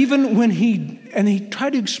 And even when he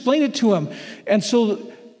tried to explain it to him, and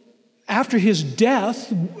so after his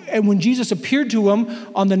death, and when Jesus appeared to him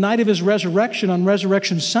on the night of his resurrection, on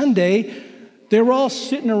Resurrection Sunday, they were all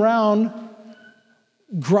sitting around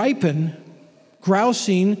griping,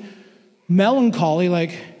 grousing, melancholy,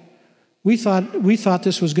 like, we thought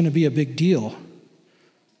this was going to be a big deal.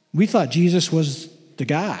 We thought Jesus was the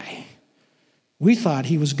guy. We thought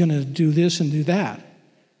he was going to do this and do that.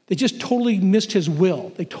 They just totally missed his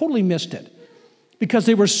will. They totally missed it because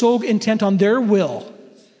they were so intent on their will.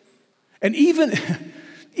 And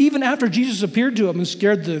even after Jesus appeared to him and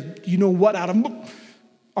scared the you-know-what out of him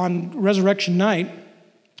on resurrection night,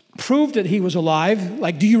 proved that he was alive.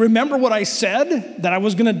 Like, do you remember what I said? That I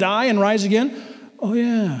was going to die and rise again? Oh,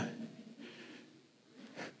 yeah.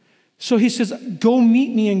 So he says, go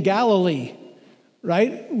meet me in Galilee,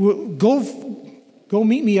 right? Go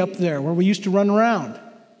meet me up there where we used to run around.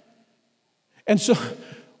 And so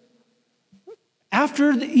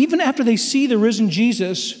even after they see the risen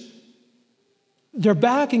Jesus, they're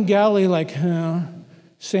back in Galilee like,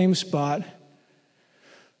 same spot.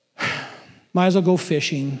 Might as well go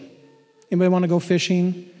fishing. Anybody want to go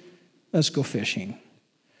fishing? Let's go fishing.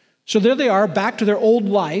 So there they are, back to their old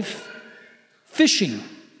life, fishing.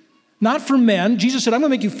 Not for men. Jesus said, I'm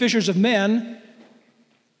going to make you fishers of men.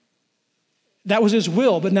 That was his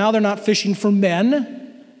will, but now they're not fishing for men.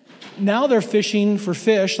 Now they're fishing for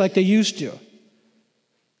fish like they used to.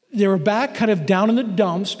 They were back kind of down in the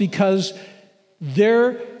dumps because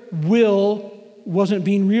their will wasn't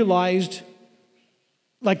being realized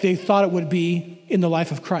like they thought it would be in the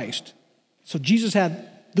life of Christ. So Jesus had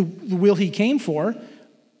the will he came for,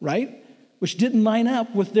 right? Which didn't line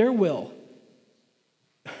up with their will.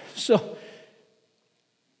 So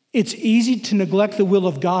it's easy to neglect the will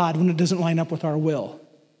of God when it doesn't line up with our will.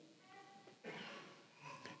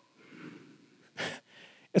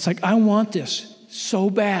 It's like, I want this so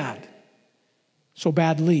bad. So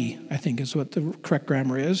badly, I think is what the correct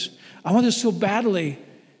grammar is. I want this so badly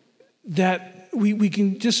that we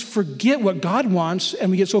can just forget what God wants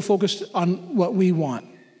and we get so focused on what we want.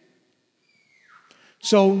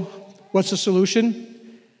 So what's the solution?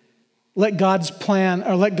 Let God's plan,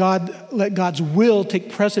 or let God's will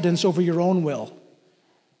take precedence over your own will.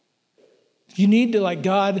 You need to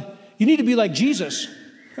be like Jesus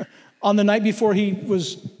on the night before he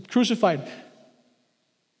was crucified.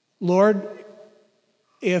 Lord,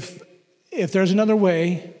 if there's another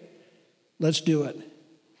way, let's do it.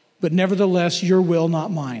 But nevertheless, your will,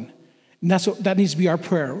 not mine. And that needs to be our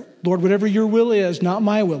prayer. Lord, whatever your will is, not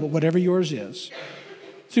my will, but whatever yours is.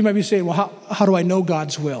 So you might be saying, well, how do I know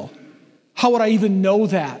God's will? How would I even know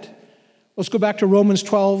that? Let's go back to Romans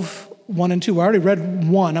 12, 1 and 2. I already read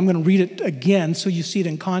 1. I'm going to read it again so you see it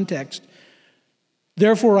in context.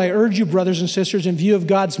 Therefore, I urge you, brothers and sisters, in view of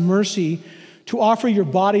God's mercy, to offer your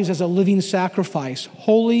bodies as a living sacrifice,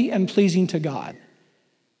 holy and pleasing to God.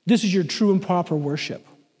 This is your true and proper worship.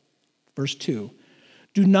 Verse 2.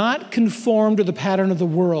 Do not conform to the pattern of the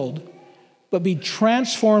world, but be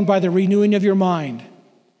transformed by the renewing of your mind.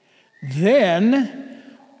 Then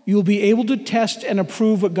you will be able to test and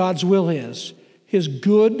approve what God's will is, his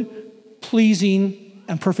good, pleasing,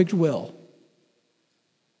 and perfect will.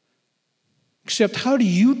 Except, how do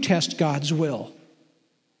you test God's will?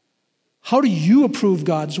 How do you approve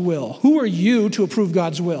God's will? Who are you to approve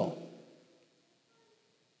God's will?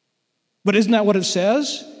 But isn't that what it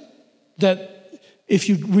says? That if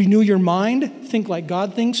you renew your mind, think like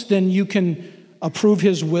God thinks, then you can approve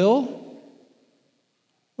his will?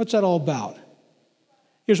 What's that all about?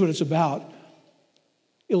 Here's what it's about.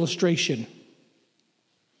 Illustration.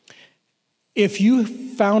 If you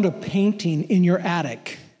found a painting in your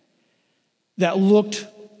attic that looked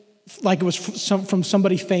like it was from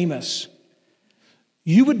somebody famous,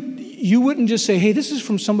 you wouldn't just say, hey, this is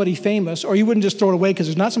from somebody famous, or you wouldn't just throw it away because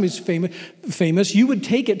it's not somebody famous. You would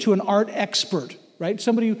take it to an art expert, right?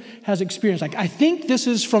 Somebody who has experience. Like, I think this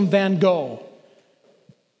is from Van Gogh.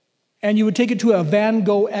 And you would take it to a Van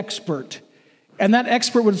Gogh expert. And that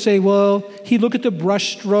expert would say, well, he'd look at the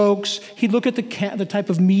brush strokes, he'd look at the type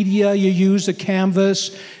of media you use, the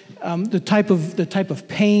canvas, the type of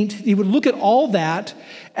paint. He would look at all that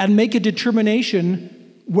and make a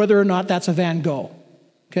determination whether or not that's a Van Gogh.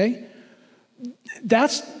 Okay?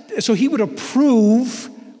 So he would approve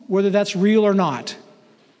whether that's real or not.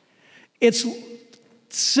 It's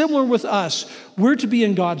similar with us. We're to be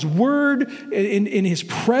in God's word, in his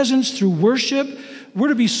presence through worship. We're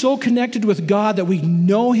to be so connected with God that we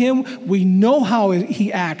know him, we know how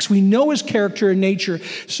he acts, we know his character and nature.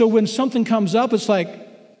 So when something comes up, it's like,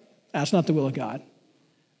 that's not the will of God.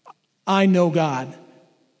 I know God,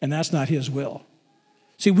 and that's not his will.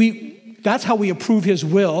 See, that's how we approve his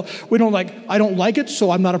will. We don't I don't like it,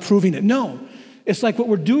 so I'm not approving it. No. It's like what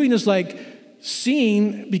we're doing is like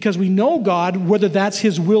seeing, because we know God, whether that's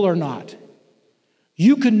his will or not.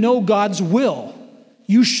 You can know God's will.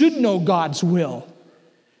 You should know God's will.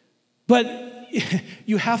 But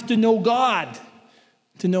you have to know God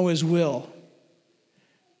to know his will.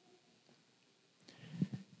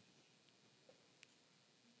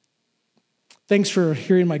 Thanks for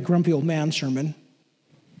hearing my grumpy old man sermon.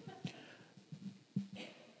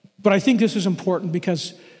 But I think this is important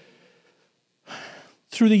because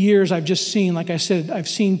through the years I've just seen, like I said, I've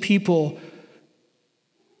seen people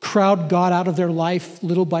crowd God out of their life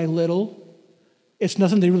little by little. It's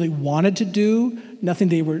nothing they really wanted to do, nothing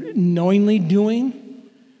they were knowingly doing.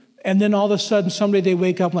 And then all of a sudden, someday they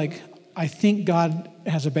wake up like, I think God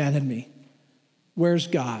has abandoned me. Where's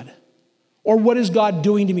God? Or what is God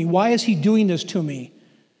doing to me? Why is he doing this to me?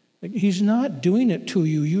 Like, he's not doing it to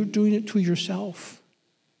you. You're doing it to yourself.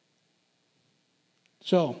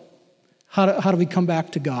 So, how do we come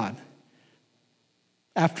back to God?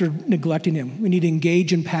 After neglecting him, we need to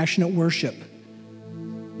engage in passionate worship.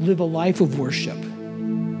 Live a life of worship.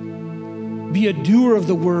 Be a doer of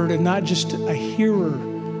the word and not just a hearer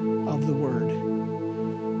of the word.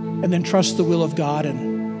 And then trust the will of God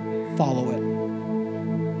and follow it.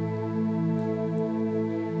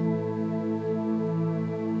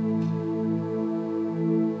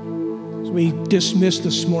 As we dismiss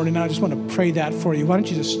this morning, I just want to pray that for you. Why don't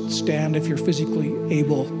you just stand if you're physically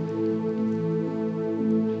able?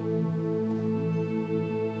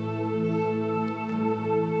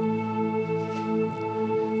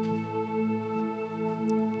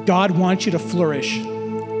 God wants you to flourish.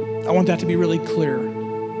 I want that to be really clear.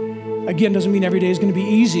 Again, doesn't mean every day is going to be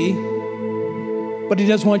easy, but he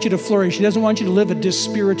does want you to flourish. He doesn't want you to live a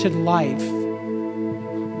dispirited life.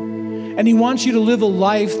 And he wants you to live a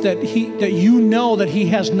life that you know that he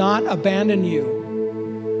has not abandoned you.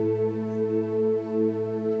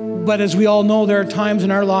 But as we all know, there are times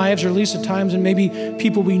in our lives, or at least at times, and maybe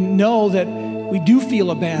people we know, that we do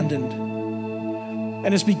feel abandoned.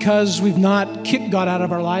 And it's because we've not kicked God out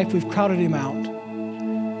of our life. We've crowded him out.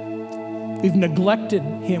 We've neglected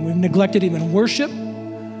him. We've neglected him in worship.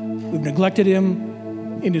 We've neglected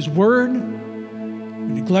him in his word.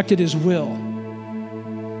 We've neglected his will.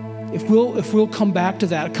 If we'll come back to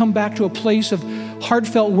that, come back to a place of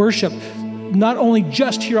heartfelt worship, not only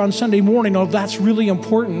just here on Sunday morning, oh, that's really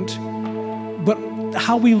important, but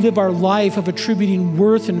how we live our life of attributing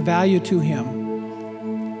worth and value to him.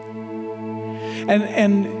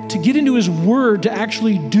 And to get into his word, to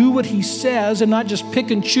actually do what he says and not just pick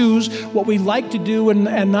and choose what we like to do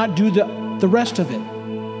and not do the rest of it.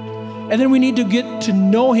 And then we need to get to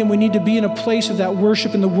know him. We need to be in a place of that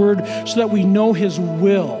worship in the word so that we know his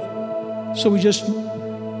will. So we just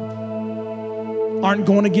aren't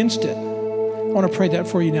going against it. I want to pray that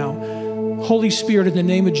for you now. Holy Spirit, in the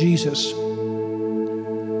name of Jesus,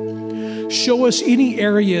 show us any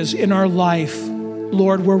areas in our life,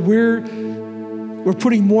 Lord, where we're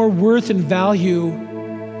putting more worth and value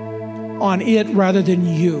on it rather than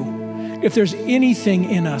you. If there's anything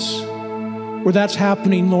in us where that's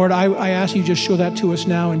happening, Lord, I ask you just show that to us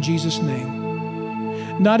now in Jesus' name.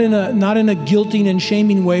 Not in a guilting and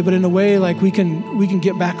shaming way, but in a way like we can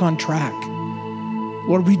get back on track.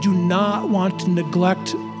 Lord, we do not want to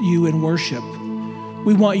neglect you in worship.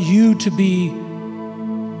 We want you to be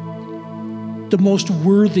the most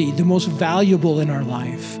worthy, the most valuable in our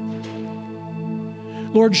life.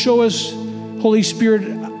 Lord, show us, Holy Spirit,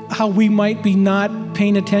 how we might be not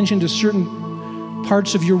paying attention to certain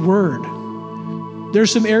parts of your word.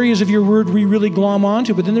 There's some areas of your word we really glom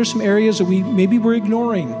onto, but then there's some areas that maybe we're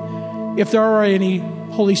ignoring. If there are any,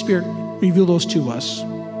 Holy Spirit, reveal those to us.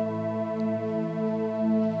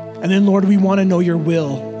 And then, Lord, we want to know your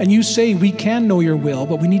will. And you say we can know your will,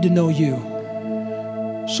 but we need to know you.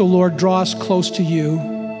 So, Lord, draw us close to you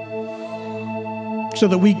so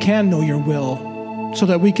that we can know your will, so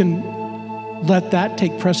that we can let that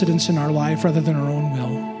take precedence in our life rather than our own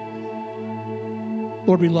will.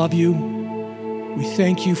 Lord, we love you. We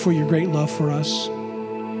thank you for your great love for us.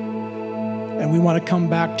 and we want to come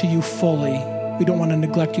back to you fully. We don't want to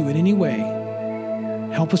neglect you in any way.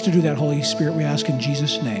 Help us to do that, Holy Spirit, we ask in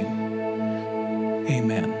Jesus' name.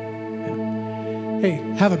 Amen. Hey,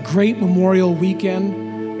 have a great Memorial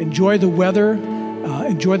weekend. Enjoy the weather.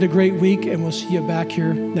 Enjoy the great week, and we'll see you back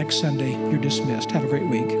here next Sunday. You're dismissed. Have a great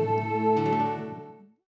week.